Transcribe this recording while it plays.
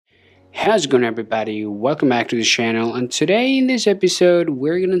How's it going, everybody? Welcome back to the channel, and today in this episode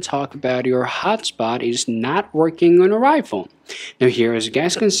we're going to talk about your hotspot is not working on your iPhone. Now here, as you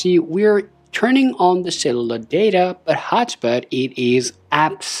guys can see, we're turning on the cellular data, but hotspot, it is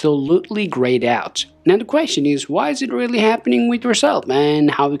absolutely grayed out. Now the question is, why is it really happening with yourself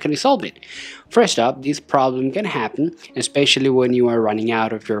and how we can solve it? First up, this problem can happen especially when you are running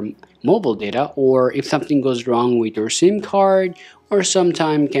out of your mobile data, or if something goes wrong with your SIM card, or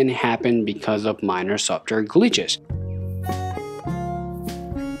sometimes can happen because of minor software glitches.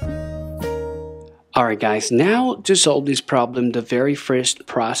 Alright guys, now to solve this problem, the very first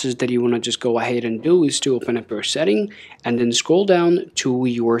process that you want to just go ahead and do is to open up your setting and then scroll down to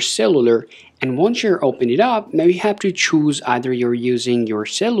your cellular. And once you're opening it up, now you have to choose either you're using your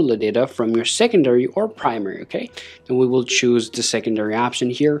cellular data from your secondary or primary, okay? And we will choose the secondary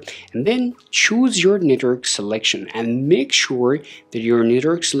option here, and then choose your network selection and make sure that your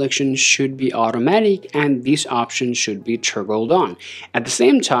network selection should be automatic and this option should be toggled on. At the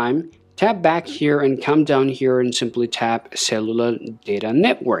same time, tap back here and come down here and simply tap Cellular Data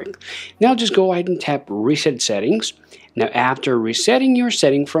Network. Now just go ahead and tap Reset Settings. Now after resetting your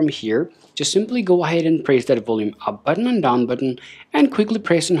setting from here, just simply go ahead and press that volume up button and down button and quickly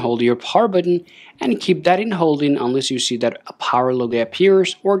press and hold your power button and keep that in holding unless you see that a power logo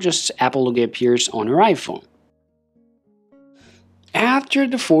appears or just Apple logo appears on your iPhone. After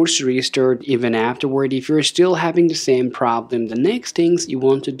the forced restart, even afterward, if you're still having the same problem, the next things you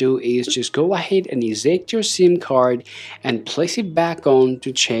want to do is just go ahead and eject your SIM card and place it back on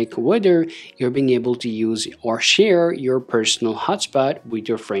to check whether you're being able to use or share your personal hotspot with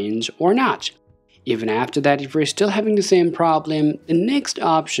your friends or not. Even after that, if you're still having the same problem, the next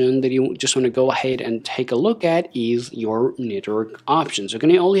option that you just want to go ahead and take a look at is your network options.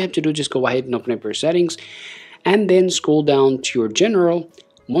 Okay, all you have to do is just go ahead and open up your settings and then scroll down to your general.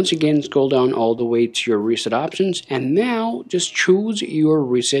 Once again, scroll down all the way to your reset options, and now just choose your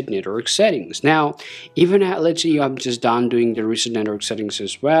reset network settings. Now, even let's say you have just done doing the reset network settings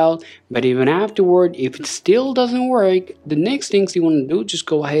as well, but even afterward, if it still doesn't work, the next things you want to do, just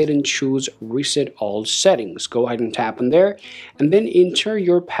go ahead and choose reset all settings. Go ahead and tap on there, and then enter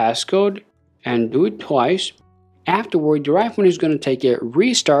your passcode and do it twice. Afterward, your iPhone is going to take a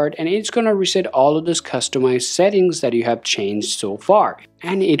restart and it's going to reset all of those customized settings that you have changed so far,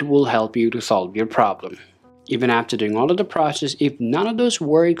 and it will help you to solve your problem. Even after doing all of the process, if none of those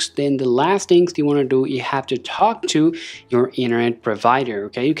works, then the last things you want to do, you have to talk to your internet provider.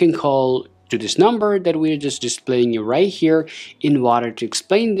 Okay, you can call to this number that we're just displaying you right here in order to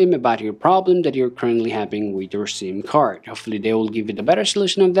explain them about your problem that you're currently having with your SIM card. Hopefully they will give you the better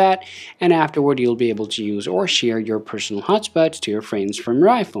solution of that, and afterward you'll be able to use or share your personal hotspots to your friends from your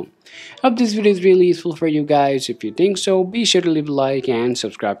iPhone. Hope this video is really useful for you guys. If you think so, be sure to leave a like and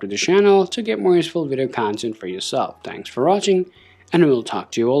subscribe to the channel to get more useful video content for yourself. Thanks for watching, and we'll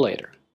talk to you all later.